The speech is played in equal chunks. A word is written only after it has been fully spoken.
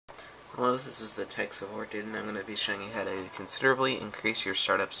Hello, this is the Tech Support Dude, and I'm going to be showing you how to considerably increase your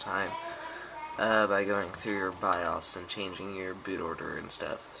startup time by going through your BIOS and changing your boot order and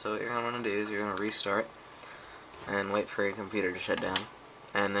stuff. So what you're going to want to do is you're going to restart and wait for your computer to shut down,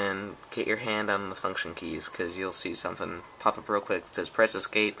 and then get your hand on the function keys, because you'll see something pop up real quick that says press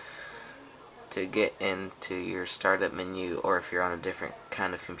escape to get into your startup menu, or if you're on a different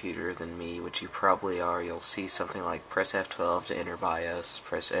kind of computer than me, which you probably are, you'll see something like press F12 to enter BIOS,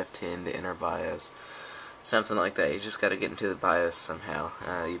 press F10 to enter BIOS, something like that. You just got to get into the BIOS somehow.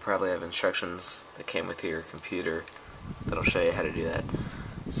 You probably have instructions that came with your computer that'll show you how to do that.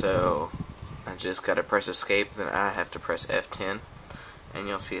 So I just got to press escape, then I have to press F10, and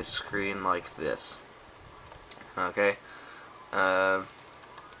you'll see a screen like this. Okay.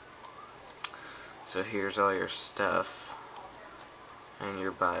 So here's all your stuff and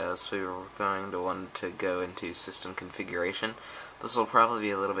your BIOS. We were going to want to go into system configuration. This will probably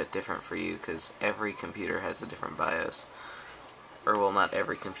be a little bit different for you because every computer has a different BIOS. Or, well, not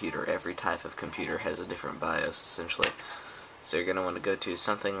every computer, every type of computer has a different BIOS, essentially. So you're going to want to go to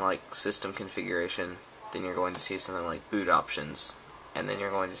something like system configuration, then you're going to see something like boot options, and then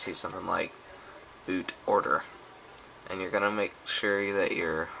you're going to see something like boot order. And you're going to make sure that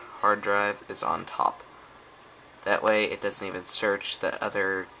your hard drive is on top. That way it doesn't even search the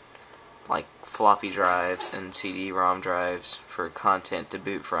other like floppy drives and CD-ROM drives for content to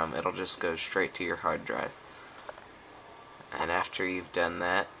boot from. It'll just go straight to your hard drive. And after you've done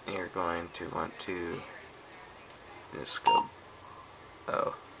that, you're going to want to just go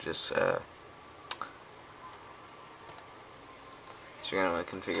so you're going to want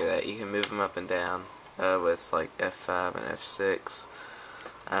to configure that. You can move them up and down with like F5 and F6.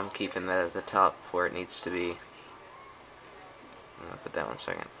 I'm keeping that at the top where it needs to be. I'm going to put that 1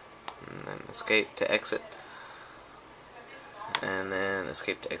 second. And then escape to exit. And then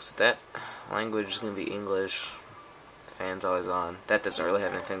escape to exit that. Language is going to be English. The fan's always on. That doesn't really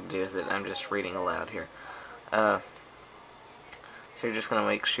have anything to do with it. I'm just reading aloud here. So you're just going to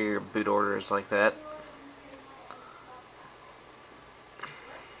make sure your boot order is like that.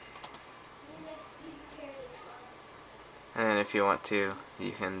 And then if you want to,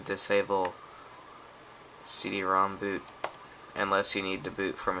 you can disable CD-ROM boot unless you need to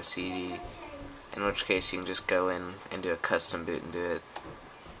boot from a CD, in which case you can just go in and do a custom boot and do it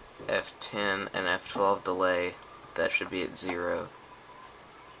F10 and F12 delay. That should be at 0.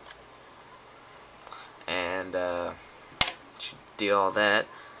 And you should do all that.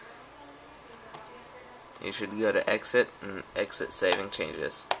 You should go to exit and exit saving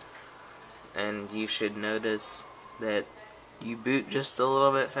changes. And you should notice that you boot just a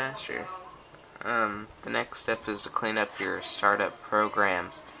little bit faster. The next step is to clean up your startup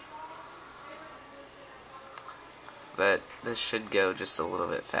programs. But this should go just a little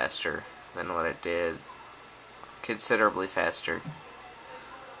bit faster than what it did. Considerably faster.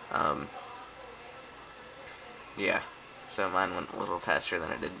 Yeah. So mine went a little faster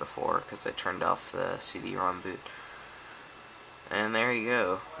than it did before because I turned off the CD-ROM boot. And there you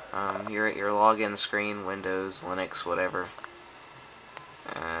go. You're at your login screen, Windows, Linux, whatever.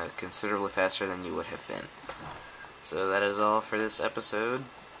 Considerably faster than you would have been. So that is all for this episode.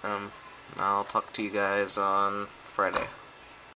 I'll talk to you guys on Friday.